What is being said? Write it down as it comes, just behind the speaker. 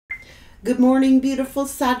Good morning, beautiful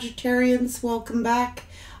Sagittarians. Welcome back.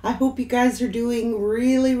 I hope you guys are doing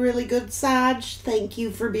really, really good, Sag. Thank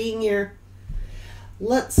you for being here.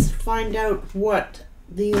 Let's find out what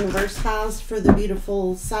the universe has for the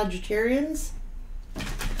beautiful Sagittarians.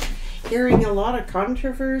 Hearing a lot of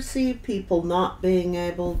controversy, people not being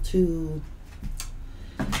able to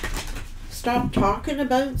stop talking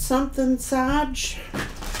about something, Sag.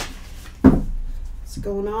 What's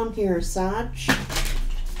going on here, Sag?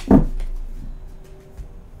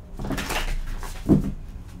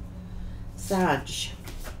 Sag.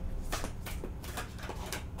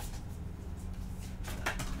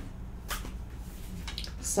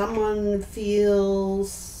 Someone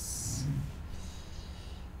feels,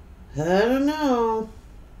 I don't know.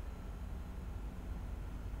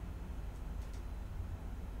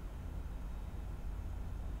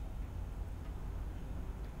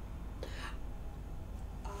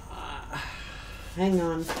 Hang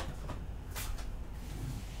on.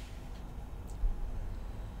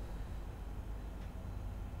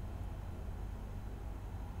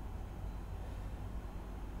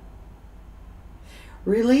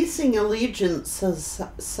 Releasing allegiance, says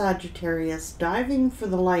Sagittarius, diving for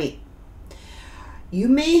the light. You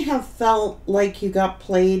may have felt like you got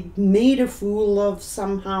played, made a fool of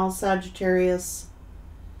somehow, Sagittarius.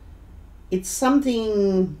 It's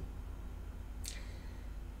something,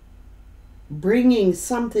 bringing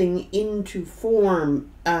something into form,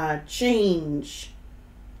 change.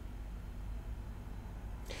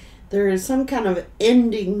 There is some kind of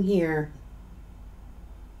ending here.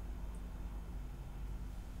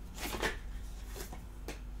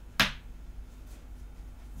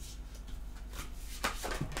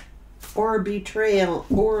 Or betrayal,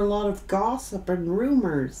 or a lot of gossip and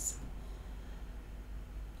rumors.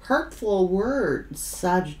 Hurtful words,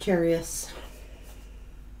 Sagittarius.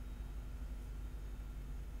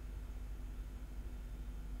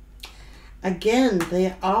 Again,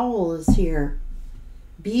 the owl is here.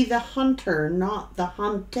 Be the hunter, not the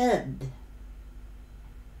hunted.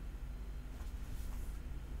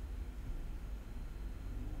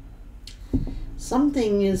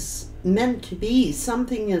 Something is meant to be.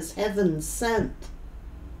 Something is heaven sent.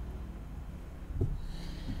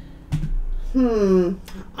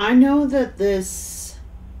 I know that this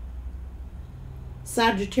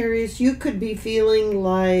Sagittarius, you could be feeling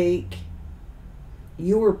like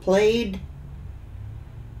you were played.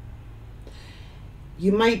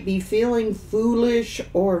 You might be feeling foolish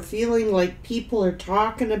or feeling like people are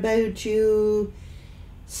talking about you,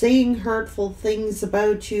 saying hurtful things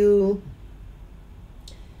about you.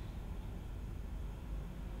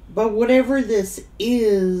 But whatever this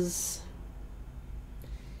is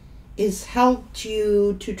helped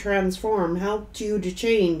you to transform, helped you to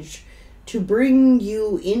change, to bring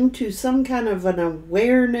you into some kind of an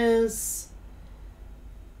awareness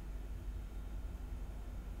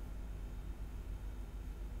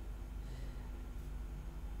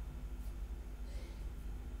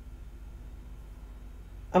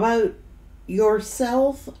about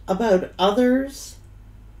yourself, about others.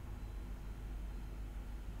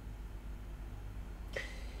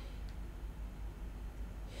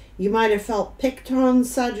 You might have felt picked on,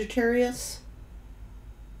 Sagittarius.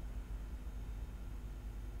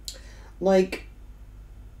 Like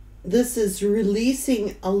this is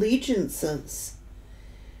releasing allegiances.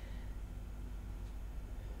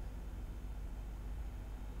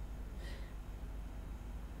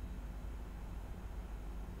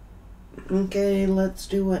 Okay, let's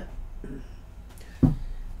do it.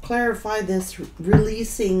 Clarify this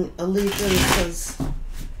releasing allegiances.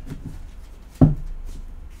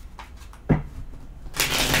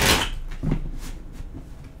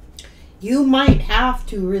 You might have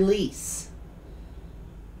to release.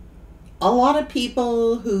 A lot of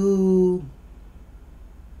people who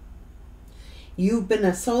you've been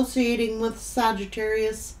associating with,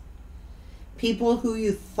 Sagittarius, people who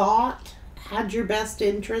you thought had your best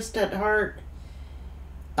interest at heart,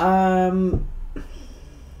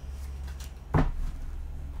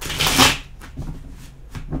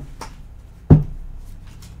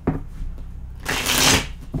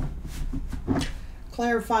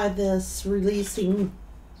 clarify this releasing,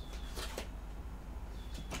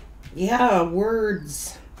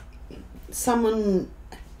 words. Someone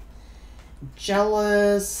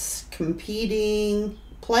jealous, competing,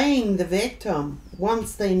 playing the victim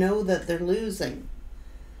once they know that they're losing.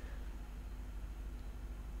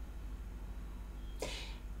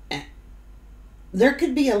 There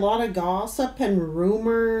could be a lot of gossip and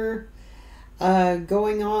rumor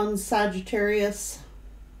going on, Sagittarius.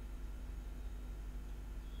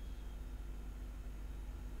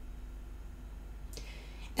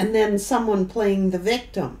 And then someone playing the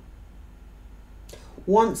victim.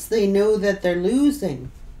 Once they know that they're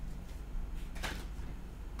losing,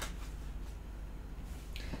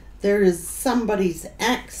 there is somebody's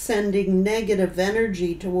ex sending negative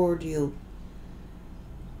energy toward you.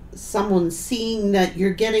 Someone seeing that you're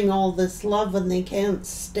getting all this love and they can't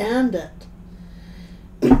stand it.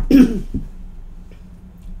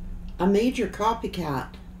 A major copycat.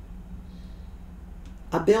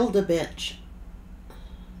 A build-a-bitch.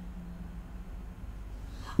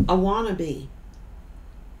 A wannabe.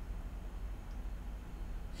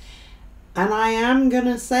 And I am going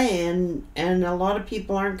to say, and a lot of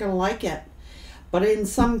people aren't going to like it, but in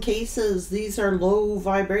some cases, these are low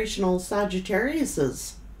vibrational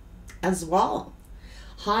Sagittariuses as well.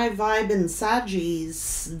 High vibe and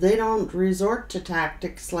Saggies, they don't resort to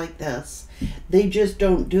tactics like this. They just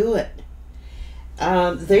don't do it.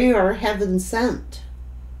 They are heaven sent.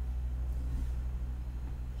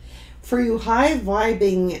 For you high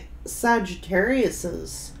vibing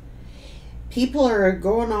Sagittariuses, people are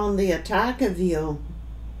going on the attack of you,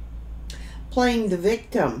 playing the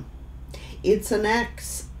victim. It's an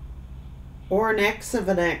ex or an ex of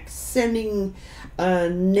an ex sending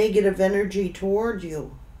negative energy toward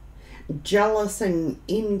you, jealous and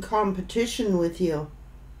in competition with you.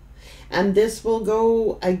 And this will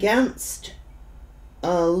go against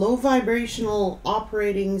low vibrational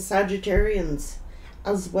operating Sagittarians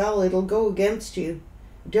as well. It'll go against you.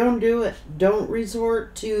 Don't do it. Don't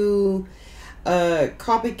resort to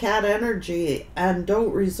copycat energy, and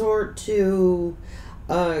don't resort to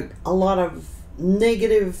a lot of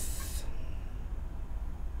negative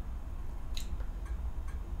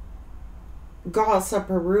gossip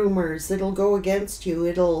or rumors. It'll go against you.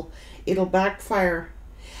 It'll backfire.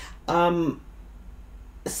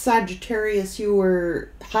 Sagittarius, you were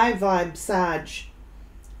high vibe Sag.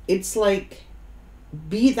 It's like,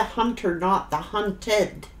 be the hunter, not the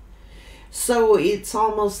hunted. So it's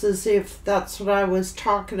almost as if that's what I was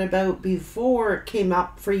talking about before it came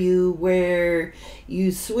up for you, where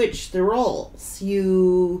you switch the roles.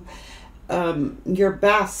 You, your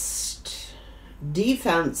best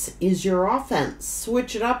defense is your offense.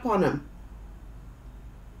 Switch it up on them.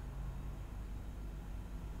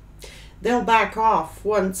 They'll back off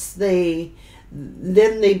once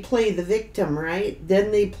then they play the victim, right?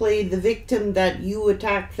 Then they play the victim that you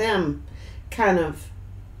attack them kind of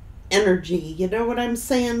energy. You know what I'm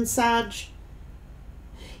saying, Sag?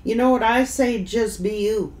 You know what I say? Just be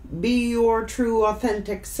you. Be your true,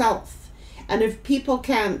 authentic self. And if people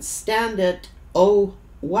can't stand it, oh,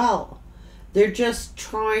 well. They're just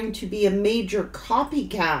trying to be a major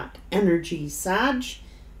copycat energy, Sag.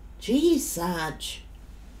 Geez, Sag.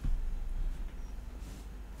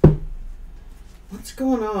 What's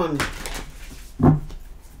going on?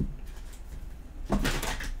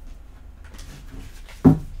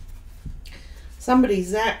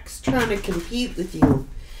 Somebody's ex trying to compete with you.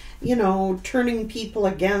 You know, turning people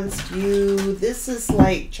against you. This is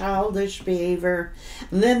like childish behavior.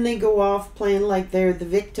 And then they go off playing like they're the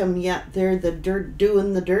victim, yet they're the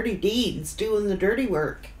doing the dirty deeds, doing the dirty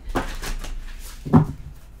work.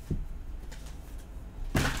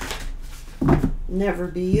 Never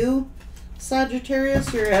be you.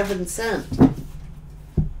 Sagittarius, you're heaven sent.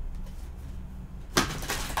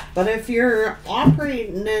 But if you're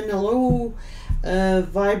operating in a low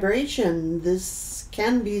vibration, this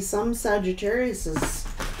can be some Sagittariuses.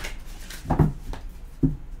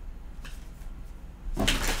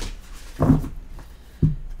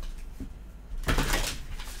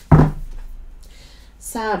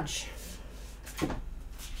 Sag.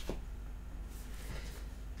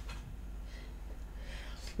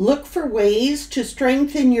 Look for ways to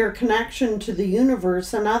strengthen your connection to the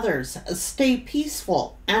universe and others. Stay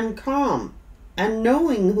peaceful and calm and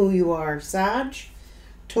knowing who you are, Sag.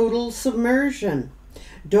 Total submersion.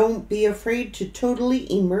 Don't be afraid to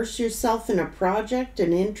totally immerse yourself in a project,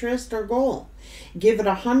 an interest, or goal. Give it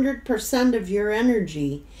 100% of your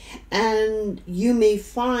energy, and you may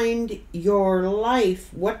find your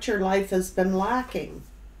life, what your life has been lacking.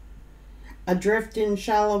 Adrift in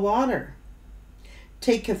shallow water.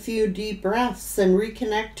 Take a few deep breaths and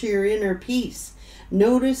reconnect to your inner peace.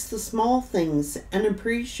 Notice the small things and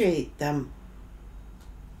appreciate them.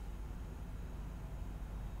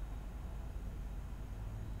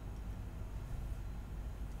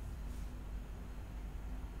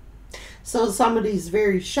 So somebody's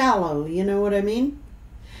very shallow, you know what I mean?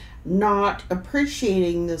 Not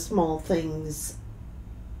appreciating the small things,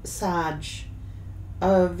 Sag.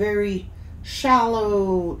 A very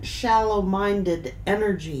shallow-minded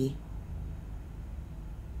energy.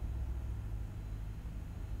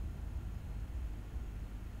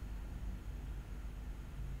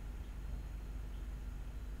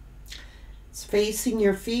 Facing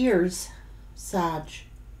your fears, Sag.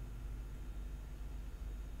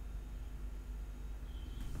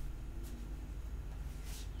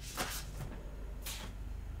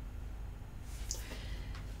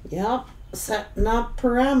 Yep, setting up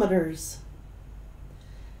parameters.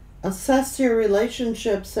 Assess your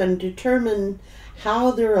relationships and determine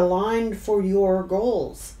how they're aligned for your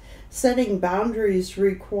goals. Setting boundaries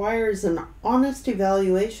requires an honest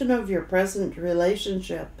evaluation of your present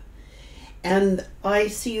relationship. And I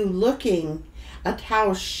see you looking at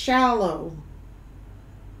how shallow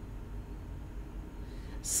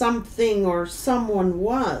something or someone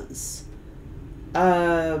was.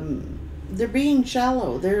 They're being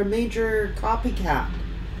shallow. They're a major copycat.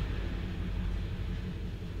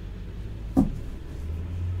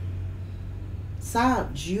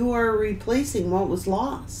 Sag, you are replacing what was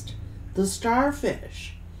lost. The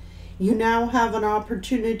starfish. You now have an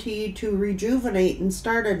opportunity to rejuvenate and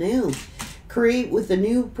start anew. Create with a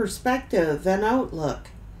new perspective and outlook.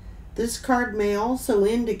 This card may also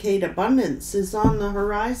indicate abundance is on the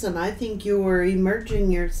horizon. I think you are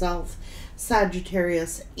emerging yourself,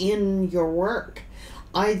 Sagittarius, in your work.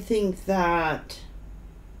 I think that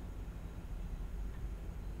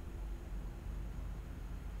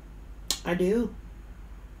I do.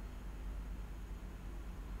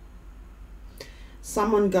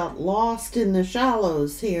 Someone got lost in the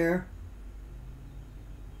shallows here.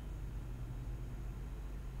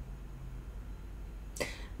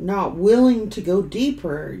 Not willing to go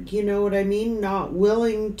deeper, you know what I mean? Not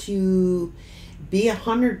willing to be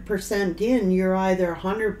 100% in. You're either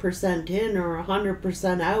 100% in or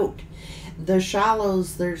 100% out. The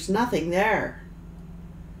shallows, there's nothing there.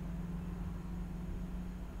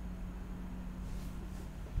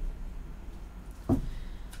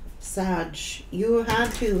 Sag, you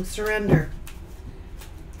had to surrender.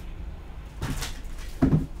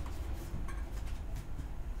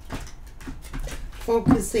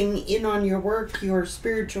 Focusing in on your work, your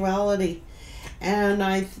spirituality. And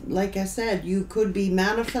like I said, you could be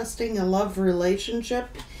manifesting a love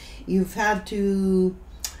relationship. You've had to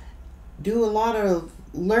do a lot of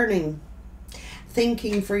learning,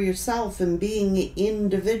 thinking for yourself and being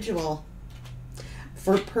individual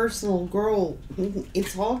for personal growth.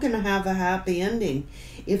 It's all going to have a happy ending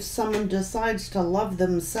if someone decides to love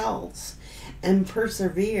themselves and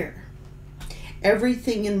persevere.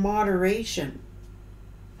 Everything in moderation.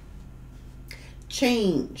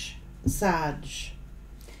 Change, Sag.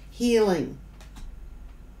 Healing.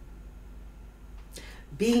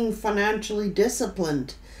 Being financially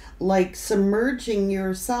disciplined. Like submerging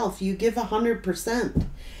yourself. You give 100%.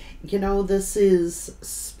 You know, this is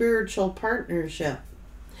spiritual partnership.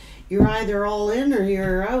 You're either all in or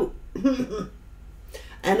you're out. And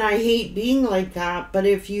I hate being like that, but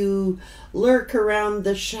if you lurk around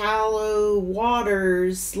the shallow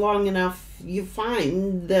waters long enough, you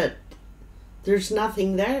find that there's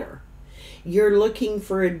nothing there. You're looking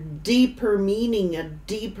for a deeper meaning, a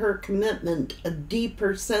deeper commitment, a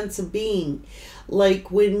deeper sense of being.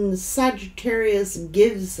 Like when Sagittarius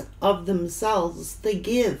gives of themselves, they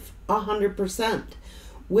give 100%.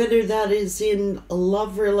 Whether that is in a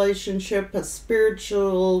love relationship, a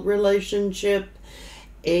spiritual relationship,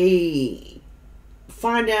 a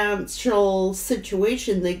financial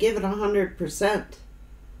situation, they give it 100%.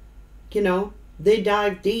 You know, they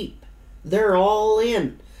dive deep. They're all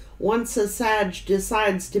in. Once a Sag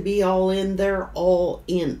decides to be all in, they're all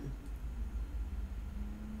in.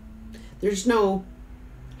 There's no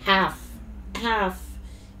half-assed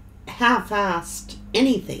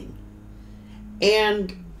anything.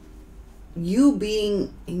 And you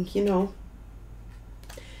being, you know,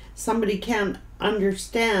 somebody can't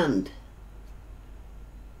understand.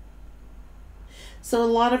 So a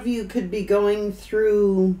lot of you could be going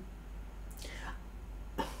through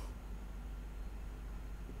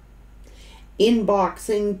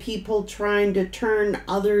inboxing, people trying to turn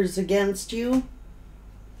others against you.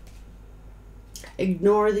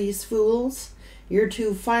 Ignore these fools. You're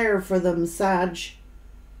too fire for them, Sag.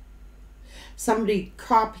 Somebody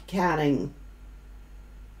copycatting.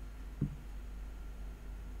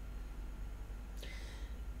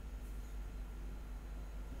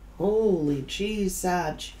 Holy jeez,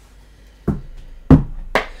 Sag.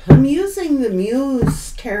 I'm using the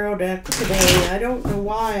Muse Tarot deck today. I don't know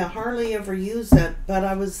why. I hardly ever use it, but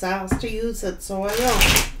I was asked to use it, so I will.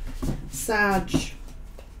 Sag.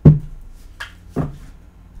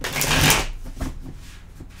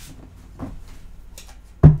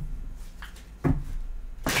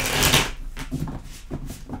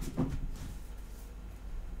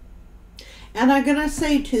 And I'm going to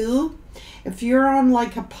say too, If you're on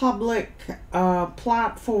like a public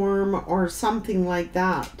platform or something like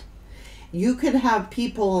that, you could have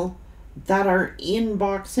people that are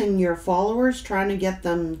inboxing your followers trying to get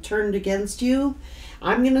them turned against you.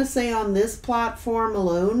 I'm going to say on this platform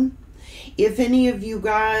alone, if any of you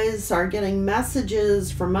guys are getting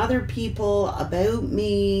messages from other people about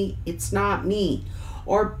me, it's not me.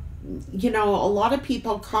 Or, you know, a lot of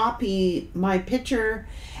people copy my picture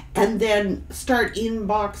and then start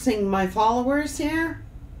inboxing my followers here.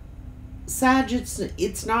 Sag,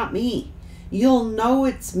 it's not me. You'll know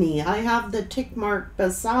it's me. I have the tick mark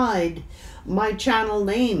beside my channel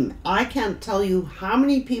name. I can't tell you how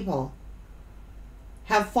many people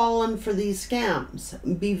have fallen for these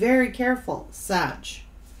scams. Be very careful, Sag.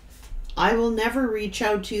 I will never reach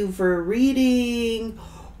out to you for a reading,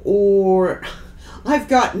 or I've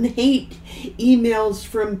gotten hate emails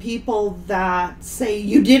from people that say,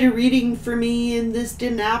 you did a reading for me and this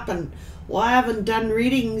didn't happen. Well, I haven't done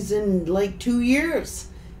readings in like 2 years.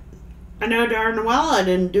 I know darn well I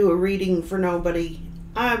didn't do a reading for nobody.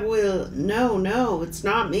 No, it's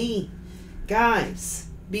not me. Guys,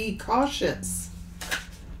 be cautious.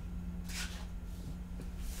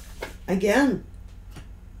 Again,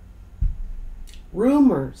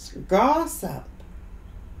 rumors, gossip.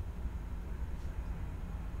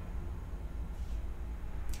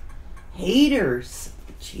 Haters,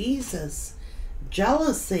 Jesus,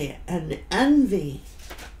 jealousy and envy.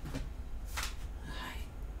 My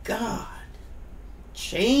God,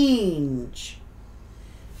 change.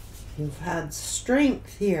 You've had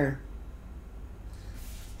strength here.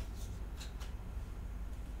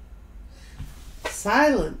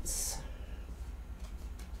 Silence.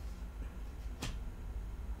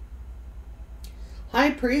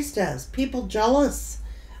 High Priestess, people jealous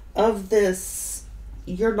of this,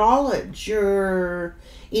 your knowledge, your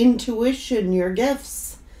intuition, your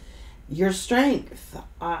gifts, your strength.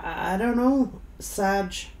 I don't know,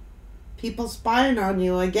 Sag. People spying on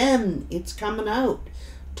you again. It's coming out.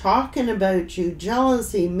 Talking about you.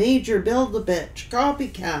 Jealousy. Major build-a-bitch.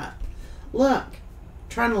 Copycat. Look.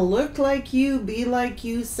 Trying to look like you. Be like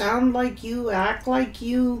you. Sound like you. Act like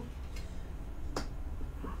you.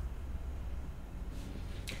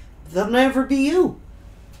 They'll never be you.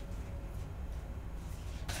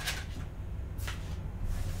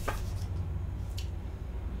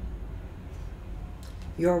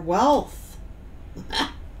 Your wealth.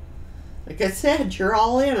 Like I said, you're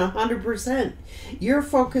all in 100%. You're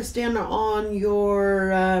focused in on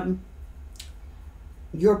your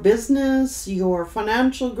business, your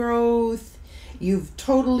financial growth. You've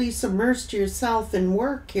totally submersed yourself in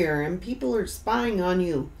work here, and people are spying on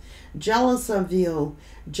you, jealous of you,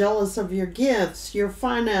 jealous of your gifts, your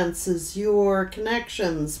finances, your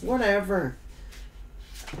connections, whatever.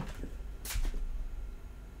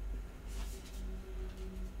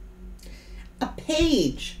 A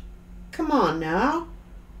page. Come on now.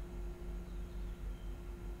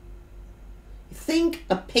 You think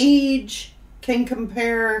a page can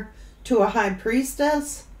compare to a high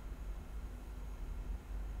priestess?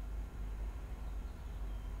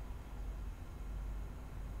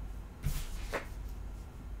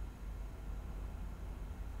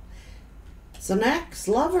 It's an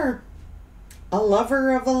ex-lover. A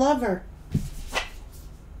lover of a lover.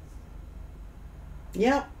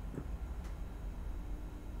 Yep.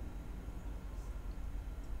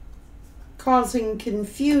 Causing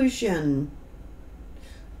confusion.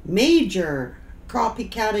 Major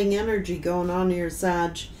copycatting energy going on here,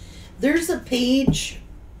 Sag. There's a page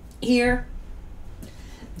here.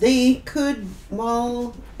 They could,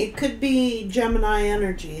 well, it could be Gemini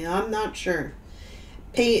energy. I'm not sure.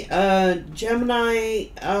 Gemini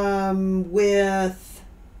with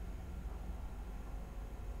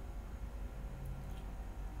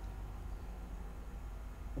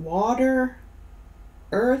water,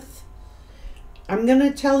 earth. I'm going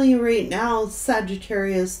to tell you right now,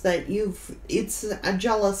 Sagittarius, that it's a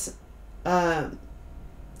jealous,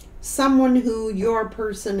 someone who your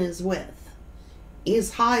person is with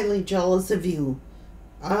is highly jealous of you.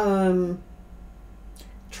 Trying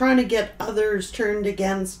to get others turned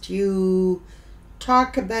against you,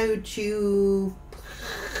 talk about you.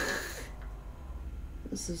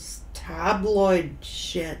 This is tabloid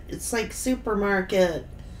shit. It's like supermarket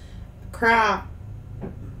crap.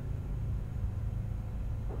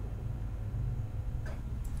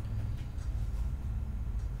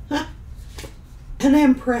 An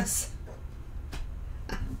empress.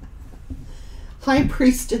 High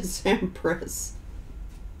priestess empress.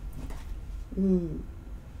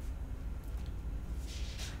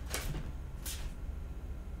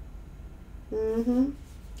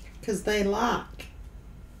 Because they lack.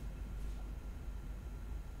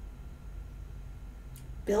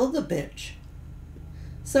 Build a bitch.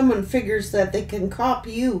 Someone figures that they can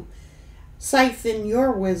copy you, siphon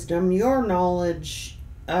your wisdom, your knowledge,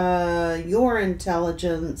 your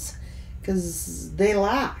intelligence, because they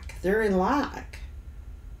lack. They're in lack.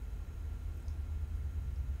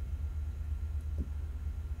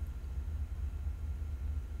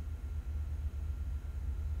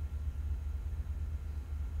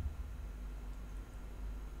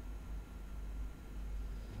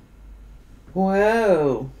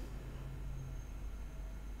 Whoa.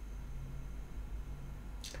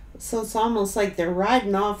 So it's almost like they're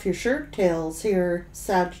riding off your shirt tails here,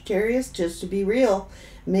 Sagittarius, just to be real.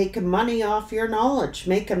 Making money off your knowledge,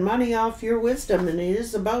 making money off your wisdom, and it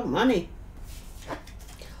is about money.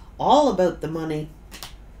 All about the money.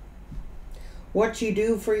 What you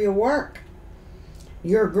do for your work.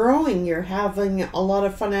 You're growing, you're having a lot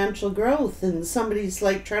of financial growth, and somebody's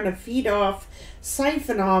like trying to feed off,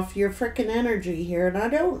 siphon off your freaking energy here, and I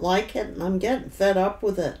don't like it, and I'm getting fed up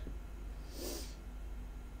with it.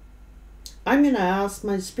 I'm going to ask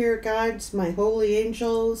my spirit guides, my holy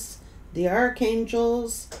angels, the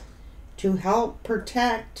archangels, to help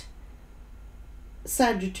protect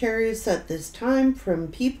Sagittarius at this time from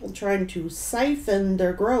people trying to siphon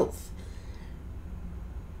their growth.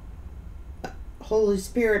 Holy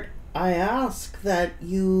Spirit, I ask that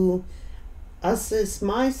you assist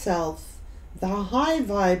myself, the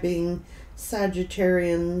high-vibing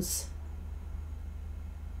Sagittarians,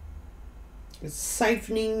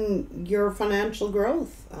 siphoning your financial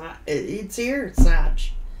growth. It's here, Sag.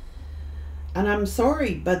 And I'm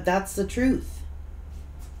sorry, but that's the truth.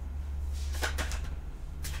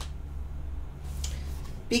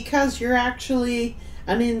 Because you're actually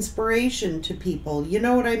an inspiration to people. You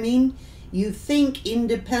know what I mean? You think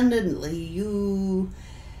independently. You...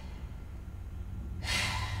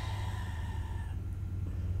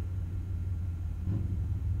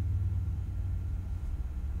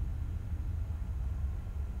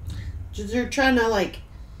 They're trying to like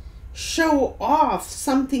show off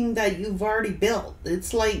something that you've already built.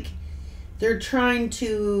 It's like they're trying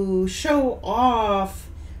to show off,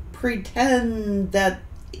 pretend that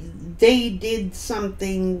they did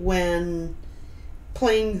something when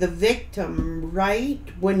playing the victim, right?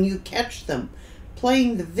 When you catch them.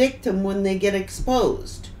 Playing the victim when they get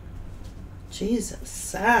exposed. Jesus,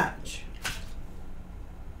 Sag.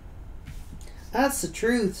 That's the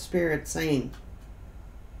truth, Spirit's saying.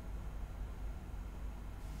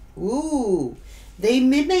 Ooh, they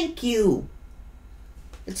mimic you.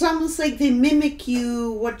 It's almost like they mimic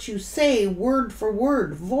you, what you say, word for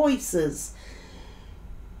word, voices.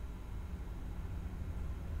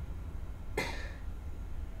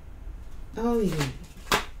 Oh, yeah.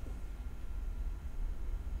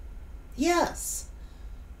 Yes.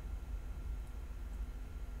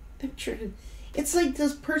 It's like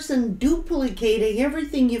this person duplicating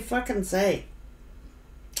everything you fucking say.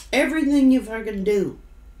 Everything you fucking do.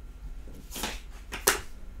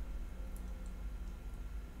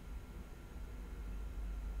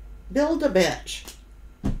 Build a bitch.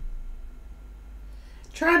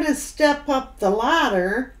 Try to step up the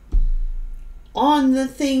ladder on the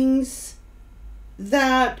things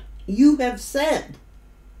that you have said.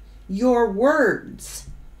 Your words,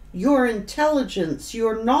 your intelligence,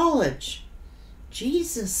 your knowledge.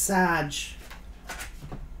 Jesus, Sag.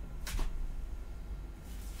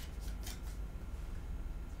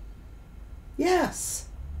 Yes.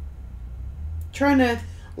 Trying to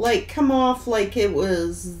like come off like it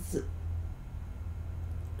was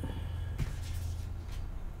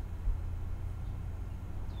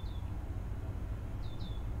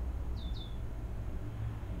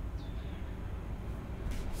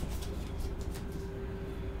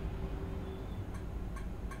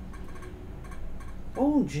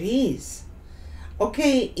oh geez.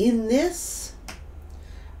 Okay, in this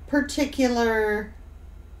particular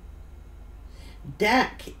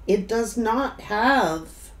deck, it does not have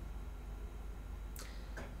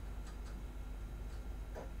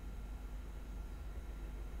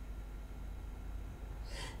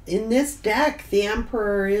in this deck, the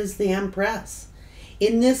Emperor is the Empress.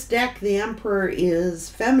 In this deck, the Emperor is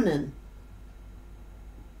feminine.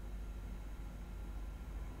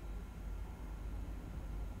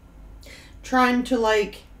 Trying to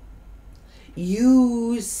like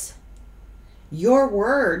use your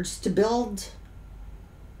words to build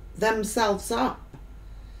themselves up.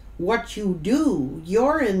 What you do,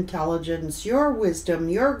 your intelligence, your wisdom,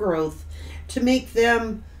 your growth, to make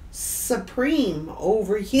them supreme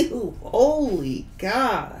over you. Holy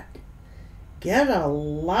God. Get a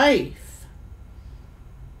life.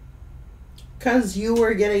 Because you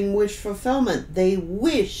are getting wish fulfillment. They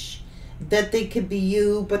wish that they could be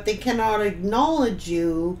you, but they cannot acknowledge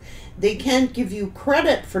you. They can't give you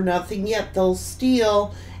credit for nothing, yet they'll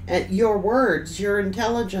steal your words, your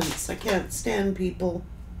intelligence. I can't stand people.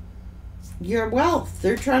 Your wealth.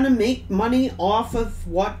 They're trying to make money off of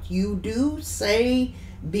what you do, say,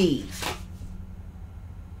 be.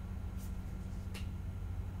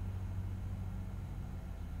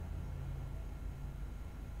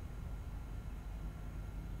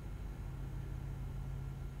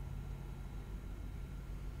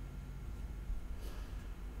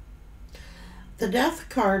 The Death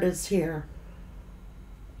card is here.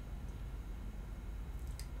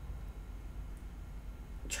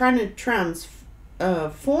 Trying to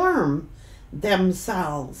transform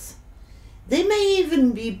themselves. They may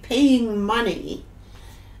even be paying money,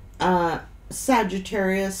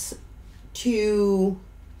 Sagittarius, to,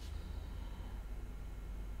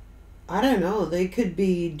 I don't know, they could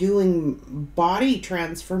be doing body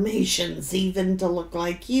transformations even to look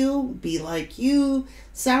like you, be like you,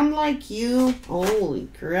 sound like you. Holy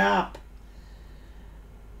crap.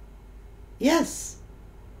 Yes.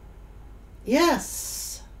 Yes.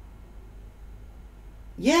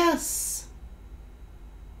 Yes.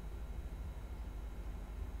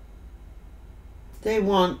 They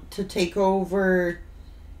want to take over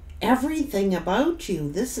everything about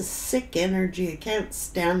you. This is sick energy. I can't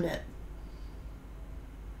stand it.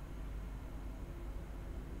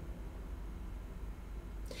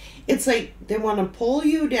 It's like they want to pull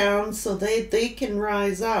you down so they can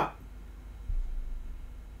rise up.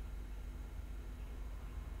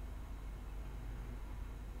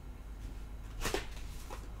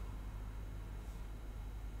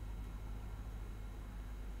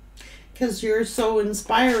 Because you're so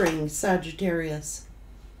inspiring, Sagittarius.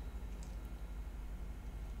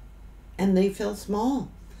 And they feel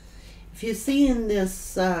small. If you see in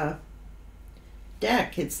this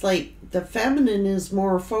deck, it's like the feminine is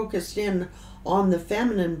more focused in on the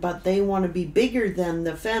feminine, but they want to be bigger than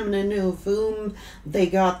the feminine of whom they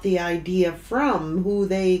got the idea from,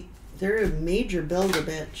 they're a major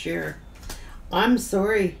build-a-bitch here. I'm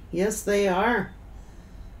sorry. Yes, they are.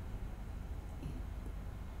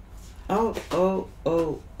 Oh, oh,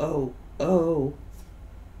 oh, oh, oh.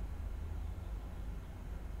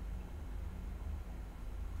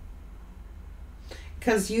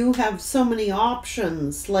 Because you have so many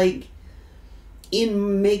options, like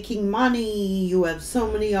in making money, you have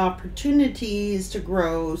so many opportunities to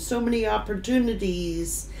grow, so many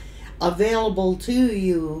opportunities available to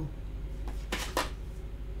you.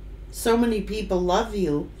 So many people love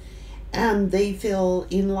you. And they feel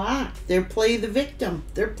in lack. They're playing the victim.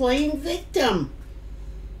 They're playing victim.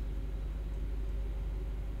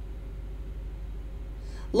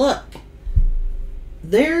 Look,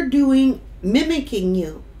 they're mimicking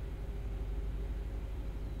you.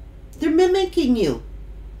 They're mimicking you.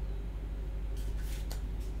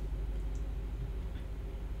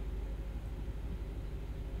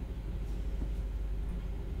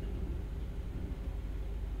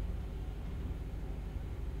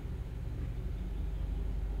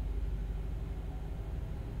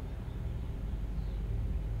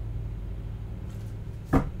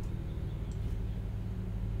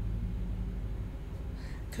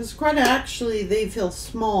 Because quite actually, they feel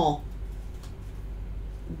small.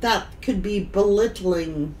 That could be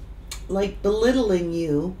belittling, like belittling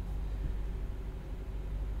you.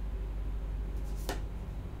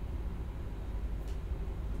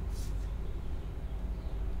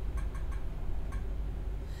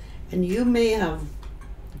 And you may have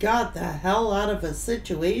got the hell out of a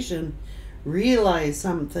situation, realize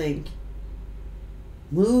something,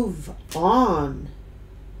 move on.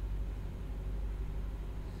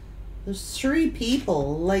 There's 3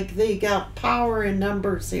 people, like they got power in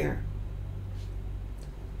numbers here.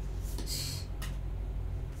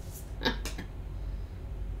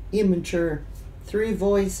 Immature. 3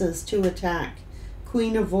 voices to attack.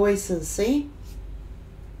 Queen of voices, see?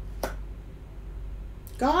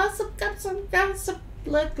 Gossip, gossip, gossip.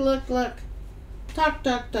 Look, look, look. Talk,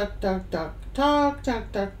 talk, talk, talk, talk. Talk,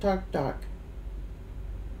 talk, talk, talk, talk.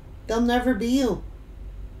 They'll never be you.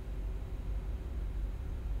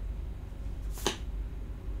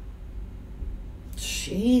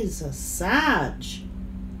 Jesus, Sag.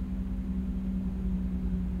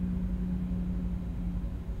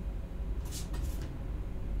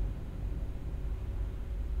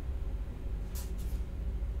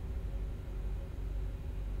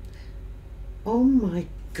 Oh my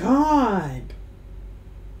God.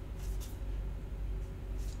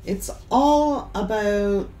 It's all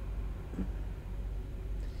about,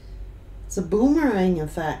 it's a boomerang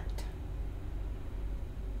effect.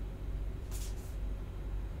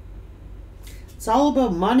 It's all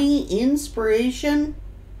about money, inspiration.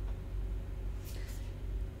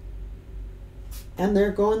 And they're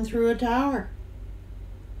going through a tower.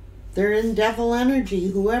 They're in devil energy,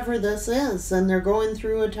 whoever this is, and they're going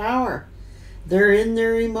through a tower. They're in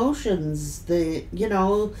their emotions,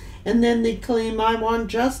 and then they claim, I want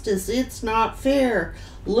justice, it's not fair.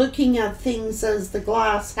 Looking at things as the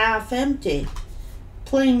glass half empty.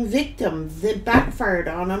 Playing victim. They backfired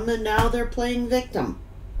on them, and now they're playing victim.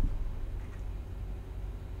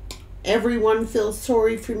 Everyone feels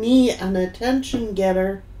sorry for me, an attention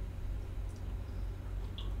getter.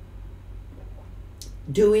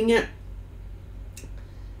 Doing it.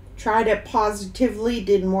 Tried it positively,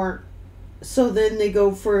 didn't work. So then they go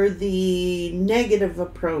for the negative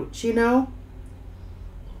approach, And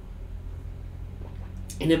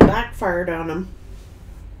it backfired on them.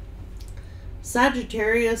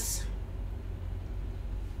 Sagittarius.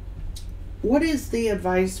 What is the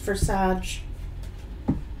advice for Sag?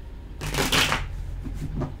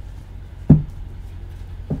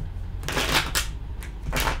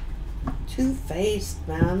 Two-faced,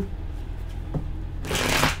 man.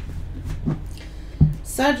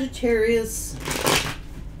 Sagittarius.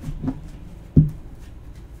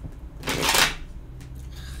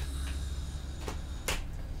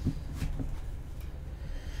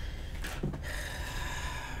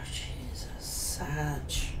 Jesus, Sag.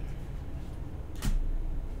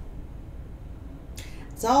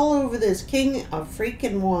 It's all over this King of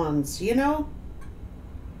freaking Wands,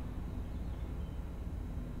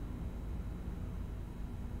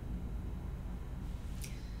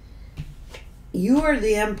 You are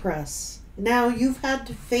the Empress. Now you've had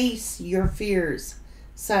to face your fears,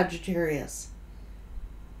 Sagittarius.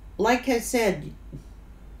 Like I said,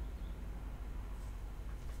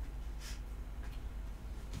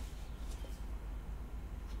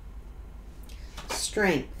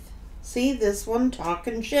 strength. See, this one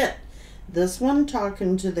talking shit. This one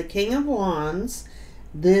talking to the King of Wands.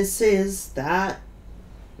 This is that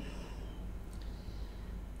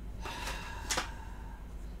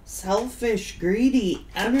selfish, greedy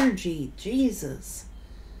energy. Jesus.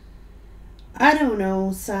 I don't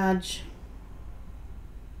know, Sag.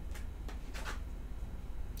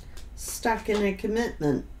 Stuck in a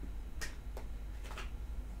commitment.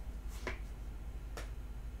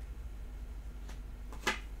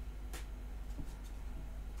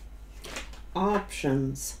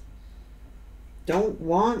 Options. Don't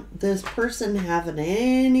want this person having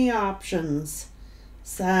any options,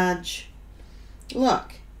 Sag.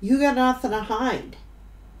 Look. You got nothing to hide.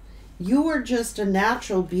 You are just a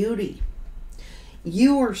natural beauty.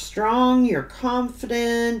 You are strong. You're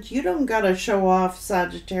confident. You don't got to show off,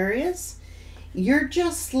 Sagittarius. You're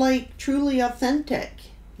just like truly authentic.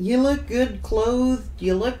 You look good clothed.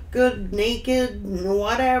 You look good naked.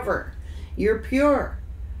 Whatever. You're pure.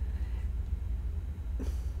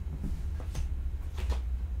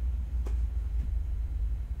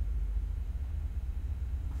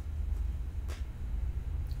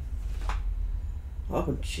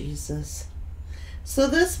 Oh, Jesus. So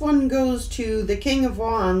this one goes to the King of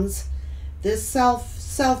Wands, this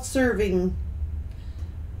self-serving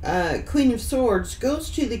Queen of Swords, goes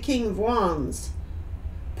to the King of Wands,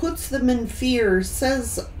 puts them in fear,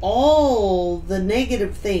 says all the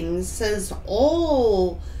negative things, says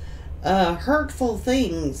all hurtful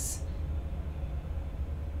things,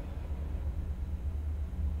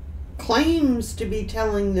 claims to be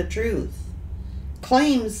telling the truth,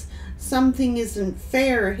 claims something isn't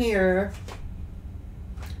fair here.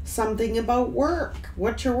 Something about work,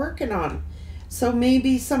 what you're working on. So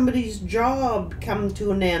maybe somebody's job come to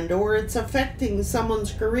an end, or it's affecting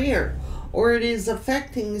someone's career, or it is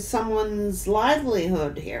affecting someone's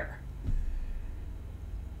livelihood here.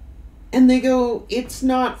 And they go, it's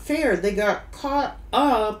not fair. They got caught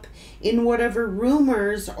up in whatever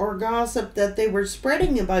rumors or gossip that they were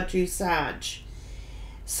spreading about you, Sag.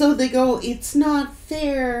 So they go, it's not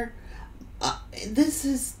fair. This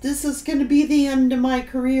is going to be the end of my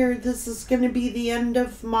career. This is going to be the end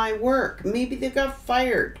of my work. Maybe they got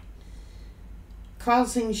fired.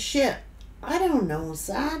 Causing shit. I don't know,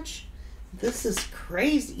 Sag. This is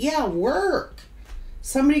crazy. Yeah, work.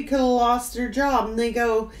 Somebody could have lost their job and they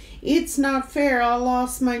go, it's not fair. I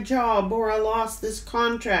lost my job, or I lost this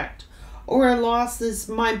contract, or I lost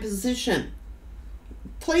my position.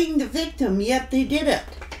 Playing the victim, yet they did it.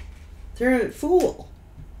 They're a fool.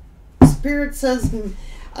 Spirit says,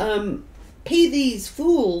 pay these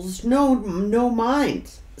fools no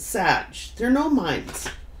mind, Sag. They're no minds.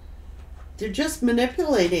 They're just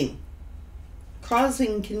manipulating,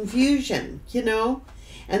 causing confusion,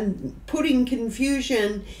 and putting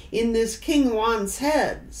confusion in this King Wands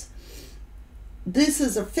heads. This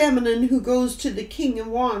is a feminine who goes to the King of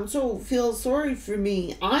Wands. Oh, feel sorry for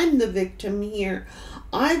me. I'm the victim here.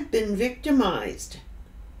 I've been victimized.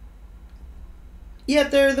 Yet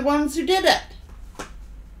they're the ones who did it.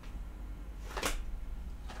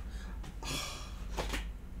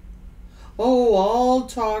 Oh, I'll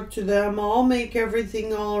talk to them. I'll make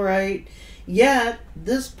everything all right. Yet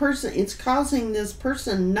this person, it's causing this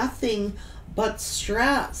person nothing but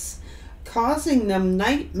stress. Causing them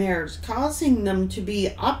nightmares, causing them to be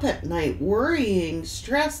up at night, worrying,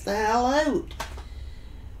 stressed the hell out.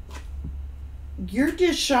 You're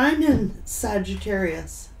just shining,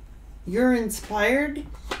 Sagittarius. You're inspired,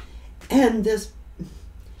 and this,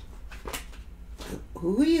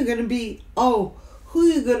 who are you going to be? Oh, who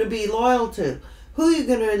are you going to be loyal to? Who are you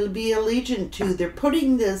going to be allegiant to? They're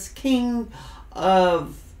putting this King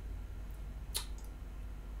of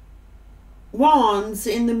Wands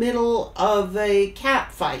in the middle of a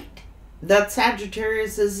cat fight that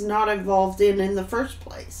Sagittarius is not involved in the first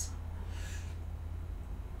place.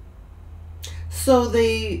 So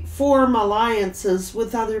they form alliances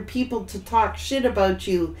with other people to talk shit about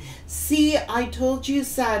you. See, I told you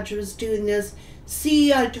Sag was doing this.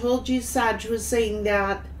 See, I told you Sag was saying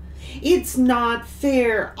that. It's not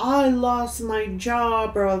fair. I lost my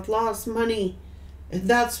job, or I've lost money. And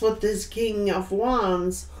that's what this King of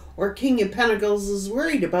Wands or King of Pentacles is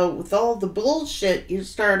worried about, with all the bullshit you're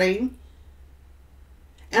starting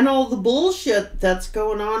and all the bullshit that's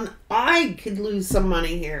going on. I could lose some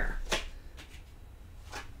money here.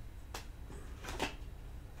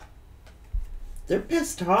 They're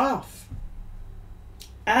pissed off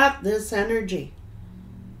at this energy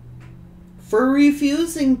for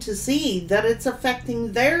refusing to see that it's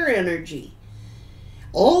affecting their energy.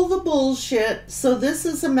 All the bullshit. So this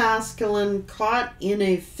is a masculine caught in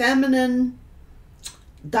a feminine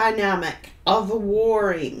dynamic of a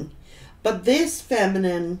warring. But this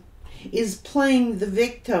feminine is playing the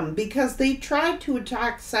victim because they tried to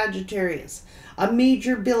attack Sagittarius, a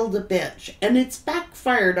major build-a-bitch, and it's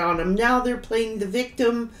backfired on them. Now they're playing the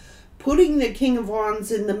victim, putting the King of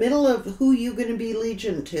Wands in the middle of who you're going to be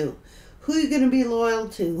allegiant to. Who you going to be loyal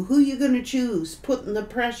to? Who you going to choose? Putting the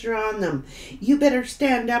pressure on them. You better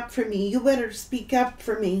stand up for me. You better speak up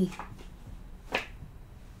for me.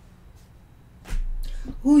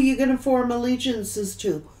 Who you going to form allegiances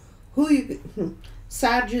to? Who you...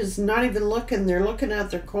 Sag is not even looking. They're looking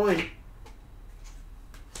at their coin.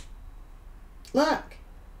 Look.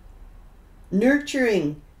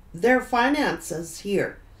 Nurturing their finances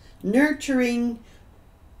here. Nurturing...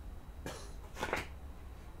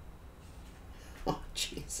 Oh,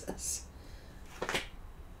 Jesus.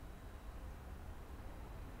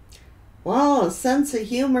 Well, a sense of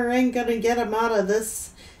humor ain't gonna get him out of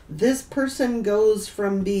this. This person goes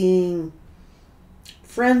from being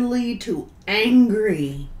friendly to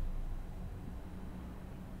angry,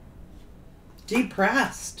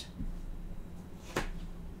 depressed,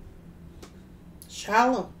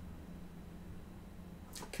 shallow.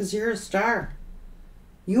 Because you're a star.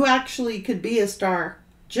 You actually could be a star.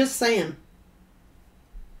 Just saying.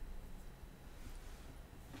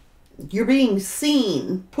 You're being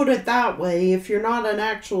seen, put it that way, if you're not an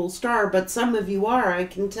actual star, but some of you are, I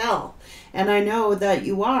can tell. And I know that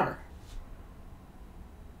you are.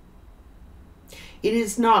 It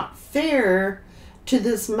is not fair to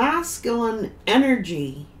this masculine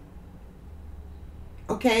energy.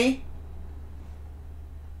 Okay?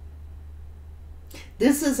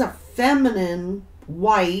 This is a feminine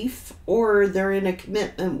wife, or they're in a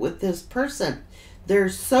commitment with this person. They're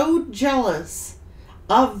so jealous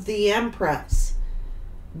of the Empress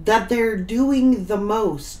that they're doing the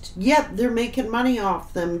most, yet they're making money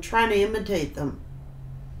off them, trying to imitate them.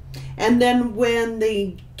 And then when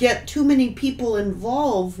they get too many people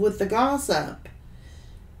involved with the gossip,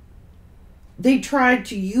 they try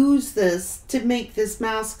to use this to make this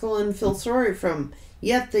masculine feel sorry for them,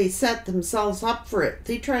 yet they set themselves up for it.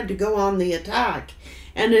 They tried to go on the attack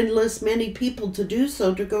and enlist many people to do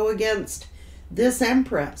so, to go against this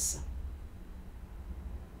Empress.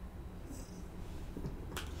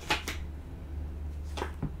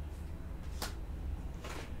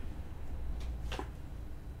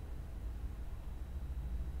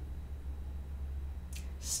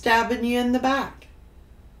 Stabbing you in the back.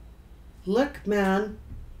 Look, man.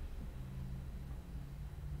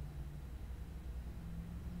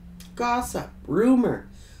 Gossip, rumor.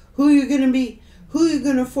 Who are you going to be? Who are you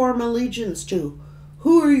going to form allegiance to?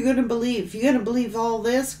 Who are you going to believe? You going to believe all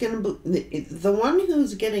this? The one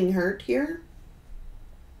who's getting hurt here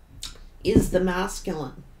is the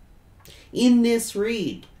masculine in this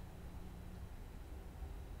read.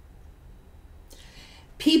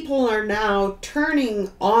 people are now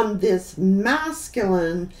turning on this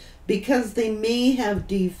masculine because they may have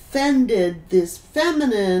defended this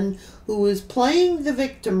feminine who is playing the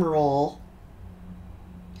victim role,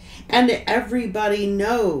 and everybody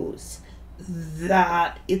knows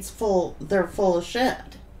that they're full of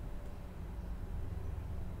shit.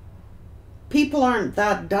 People aren't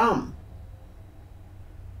that dumb.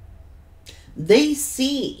 They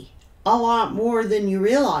see a lot more than you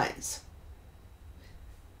realize.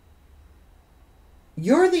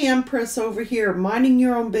 You're the Empress over here, minding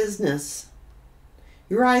your own business.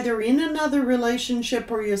 You're either in another relationship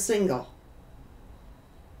or you're single.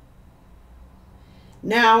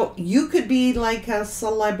 Now, you could be like a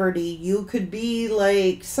celebrity. You could be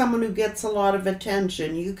like someone who gets a lot of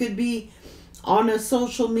attention. You could be on a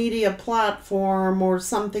social media platform or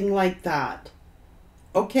something like that.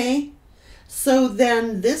 Okay? So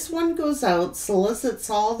then this one goes out, solicits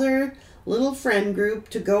all their little friend group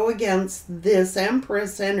to go against this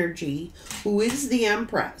Empress energy, who is the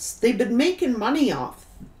Empress. They've been making money off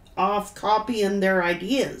copying their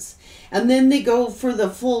ideas. And then they go for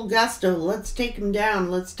the full gusto. Let's take them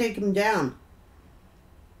down. Let's take them down.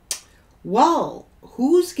 Well,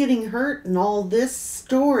 who's getting hurt in all this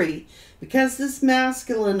story? Because this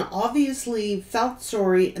masculine obviously felt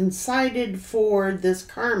sorry and sided for this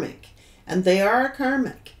karmic. And they are a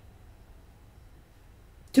karmic.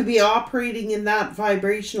 To be operating in that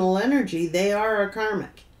vibrational energy, they are a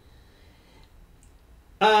karmic.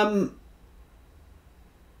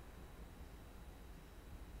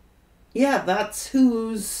 Yeah, that's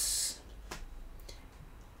who's...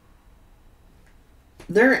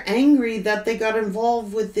 They're angry that they got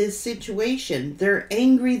involved with this situation. They're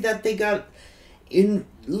angry that they got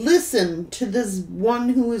listen to this one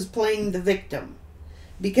who is playing the victim.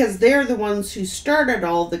 Because they're the ones who started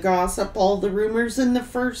all the gossip, all the rumors in the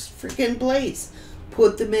first freaking place.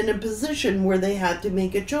 Put them in a position where they had to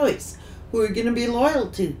make a choice. Who are you going to be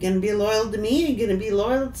loyal to? Going to be loyal to me? Or you going to be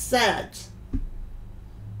loyal to Sag?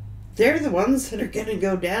 They're the ones that are going to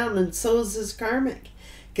go down, and so is this karmic.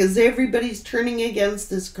 Because everybody's turning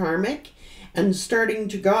against this karmic and starting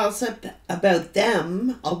to gossip about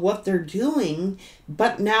them, of what they're doing,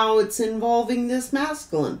 but now it's involving this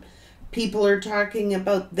masculine. People are talking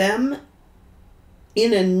about them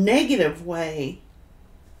in a negative way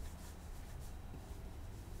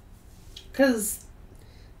because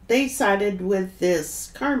they sided with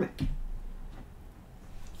this karmic.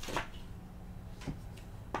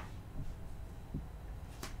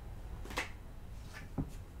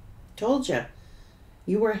 Told you,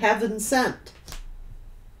 you were heaven sent.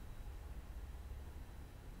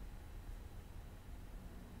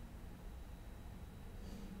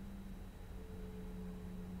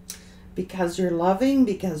 Because you're loving,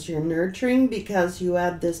 because you're nurturing, because you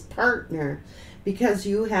had this partner, because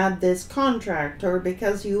you had this contract, or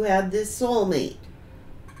because you had this soulmate.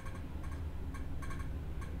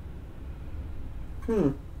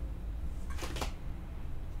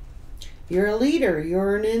 You're a leader.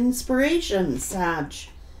 You're an inspiration, Sag.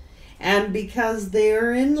 And because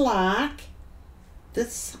they're in lack,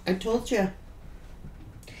 this, I told you,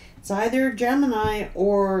 it's either Gemini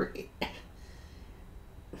or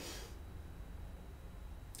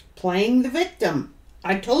playing the victim.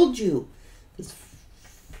 I told you.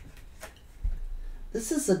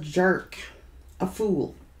 This is a jerk, a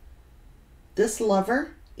fool. This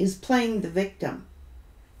lover is playing the victim.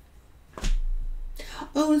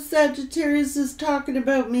 Oh, Sagittarius is talking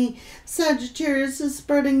about me. Sagittarius is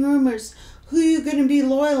spreading rumors. Who are you going to be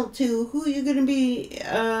loyal to? Who are you going to be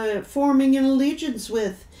forming an allegiance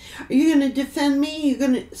with? Are you going to defend me? You're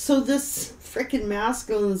going to... So this freaking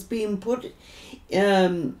masculine is being put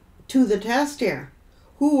to the test here.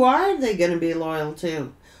 Who are they going to be loyal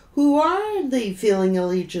to? Who are they feeling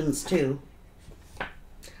allegiance to?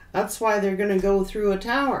 That's why they're going to go through a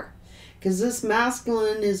tower. Because this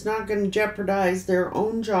masculine is not going to jeopardize their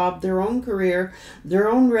own job, their own career, their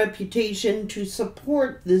own reputation to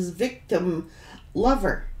support this victim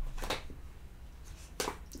lover.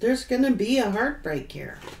 There's going to be a heartbreak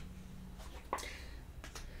here.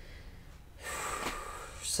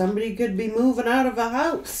 Somebody could be moving out of a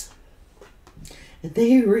house.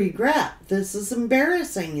 They regret. This is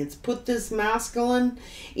embarrassing. It's put this masculine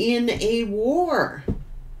in a war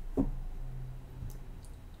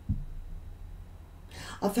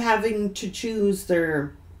of having to choose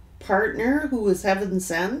their partner who is heaven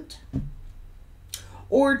sent,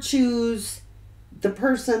 or choose the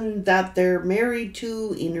person that they're married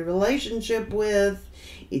to, in a relationship with.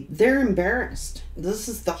 They're embarrassed. This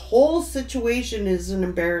is, the whole situation is an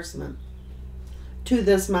embarrassment to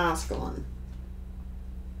this masculine.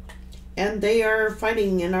 And they are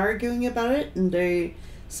fighting and arguing about it. And they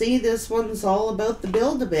see this one's all about the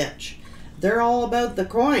Build-A-Bitch. They're all about the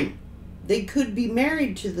coin. They could be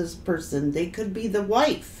married to this person. They could be the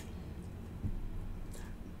wife.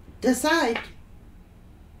 Decide.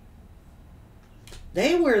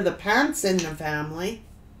 They wear the pants in the family.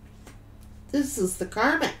 This is the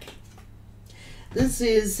karmic. This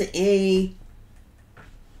is a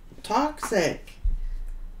toxic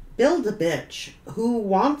Build-A-Bitch who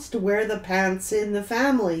wants to wear the pants in the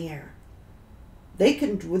family here.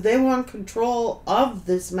 They want control of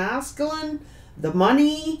this masculine, the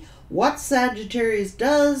money, what Sagittarius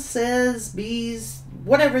does, says, bees,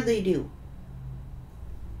 whatever they do.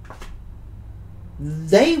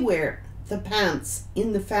 They wear the pants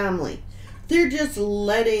in the family. They're just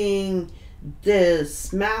letting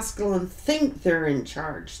this masculine think they're in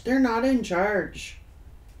charge. They're not in charge.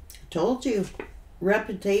 I told you.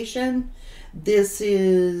 Reputation. This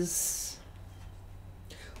is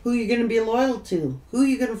who you're going to be loyal to. Who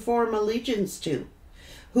you're going to form allegiance to.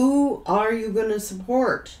 Who are you going to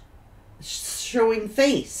support? Showing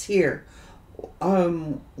face here.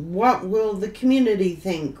 What will the community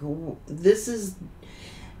think? This is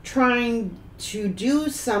trying to do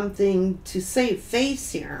something to save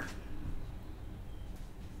face here.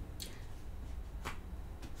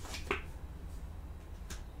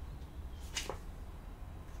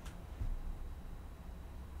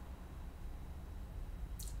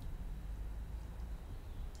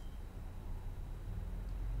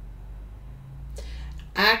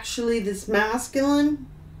 Actually, this masculine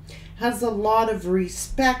has a lot of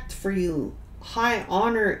respect for you, high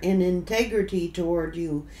honor and integrity toward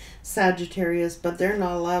you, Sagittarius, but they're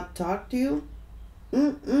not allowed to talk to you.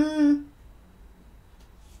 I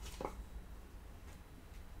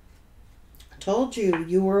told you,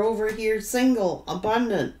 you were over here single,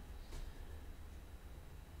 abundant.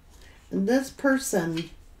 And this person,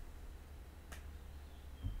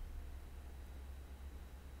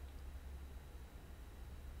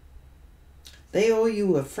 they owe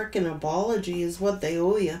you a frickin' apology is what they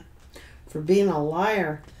owe you for being a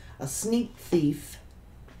liar, a sneak thief.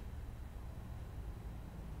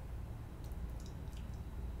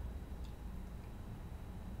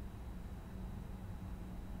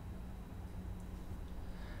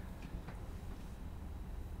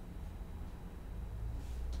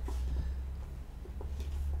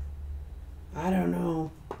 I don't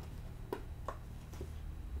know.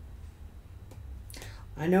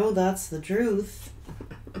 I know that's the truth.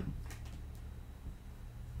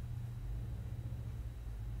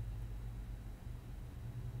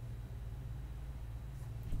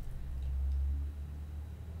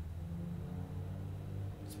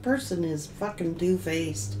 This person is fucking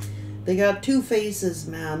two-faced. They got two faces,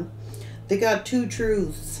 man. They got two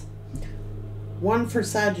truths. One for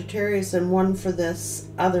Sagittarius and one for this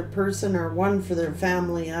other person, or one for their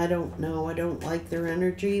family. I don't know. I don't like their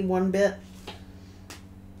energy one bit.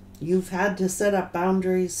 You've had to set up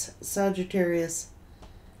boundaries, Sagittarius.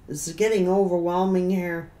 This is getting overwhelming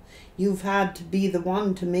here. You've had to be the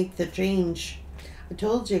one to make the change. I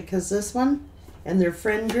told you, because this one and their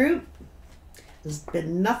friend group has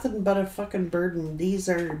been nothing but a fucking burden. These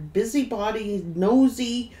are busybody,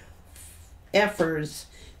 nosy effers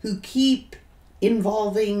who keep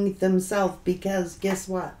involving themselves because guess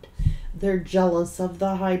what? They're jealous of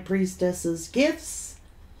the High Priestess's gifts,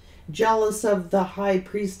 jealous of the High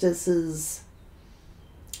Priestess's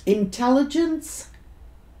intelligence,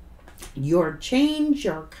 your change,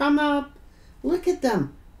 your come up. Look at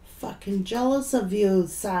them. Fucking jealous of you,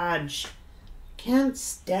 Sag. Can't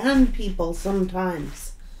stand people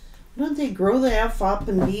sometimes. Why don't they grow the F up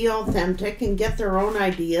and be authentic and get their own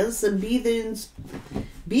ideas and be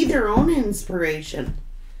their own inspiration?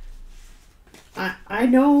 I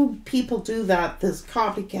know people do that, this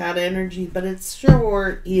copycat energy, but it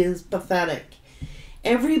sure is pathetic.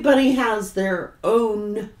 Everybody has their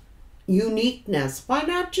own uniqueness. Why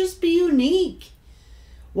not just be unique?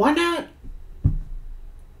 Why not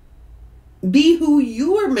be who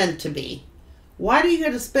you are meant to be? Why do you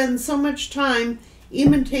got to spend so much time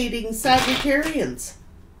imitating Sagittarians?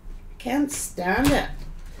 Can't stand it.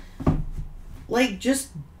 Like, just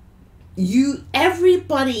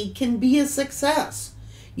everybody can be a success.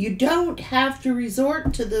 You don't have to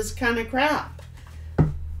resort to this kind of crap.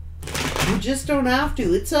 You just don't have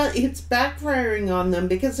to. It's backfiring on them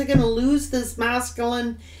because they're going to lose this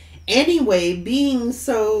masculine anyway, being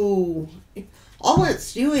so... All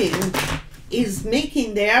it's doing is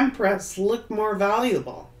making the Empress look more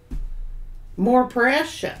valuable, more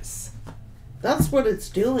precious. That's what it's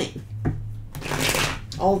doing.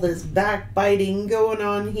 All this backbiting going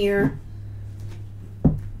on here.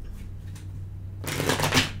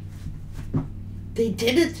 They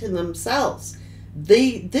did it to themselves.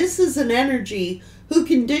 This is an energy who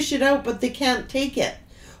can dish it out, but they can't take it.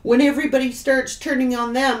 When everybody starts turning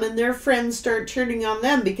on them and their friends start turning on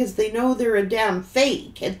them because they know they're a damn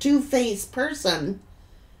fake, a two-faced person,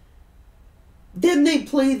 then they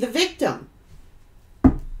play the victim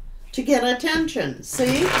to get attention.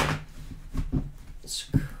 See? It's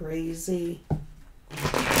crazy.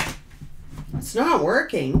 It's not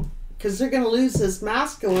working because they're going to lose this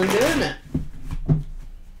masculine doing it.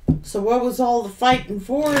 So what was all the fighting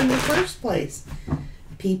for in the first place?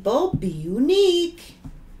 People, be unique.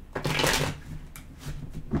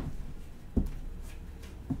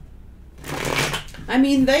 I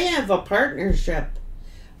mean, they have a partnership,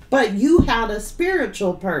 but you had a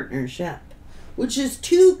spiritual partnership, which is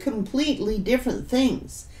two completely different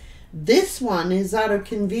things. This one is out of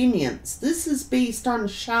convenience. This is based on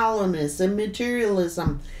shallowness and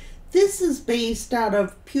materialism. This is based out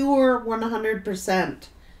of pure 100%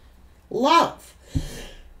 love.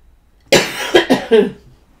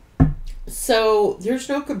 So there's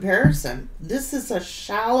no comparison. This is a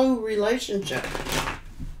shallow relationship.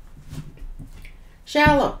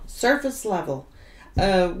 Shallow, surface level,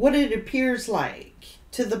 what it appears like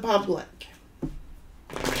to the public.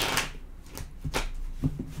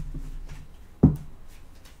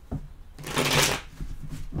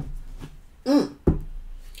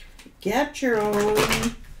 Get your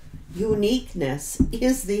own uniqueness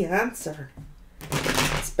is the answer.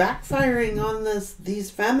 It's backfiring on these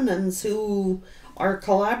feminines who are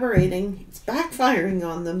collaborating. It's backfiring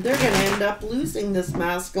on them. They're going to end up losing this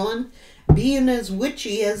masculine, being as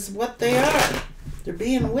witchy as what they are. They're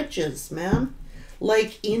being witches, man.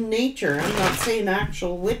 Like in nature. I'm not saying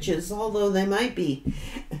actual witches, although they might be.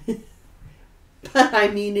 But I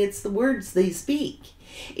mean, it's the words they speak.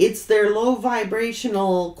 It's their low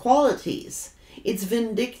vibrational qualities. It's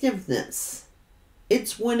vindictiveness.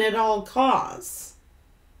 It's win at all costs.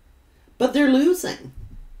 But they're losing.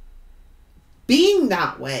 Being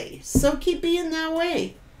that way. So keep being that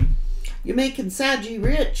way. You're making Saggy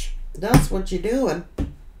rich. That's what you're doing.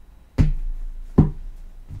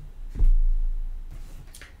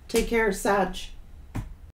 Take care, Sag.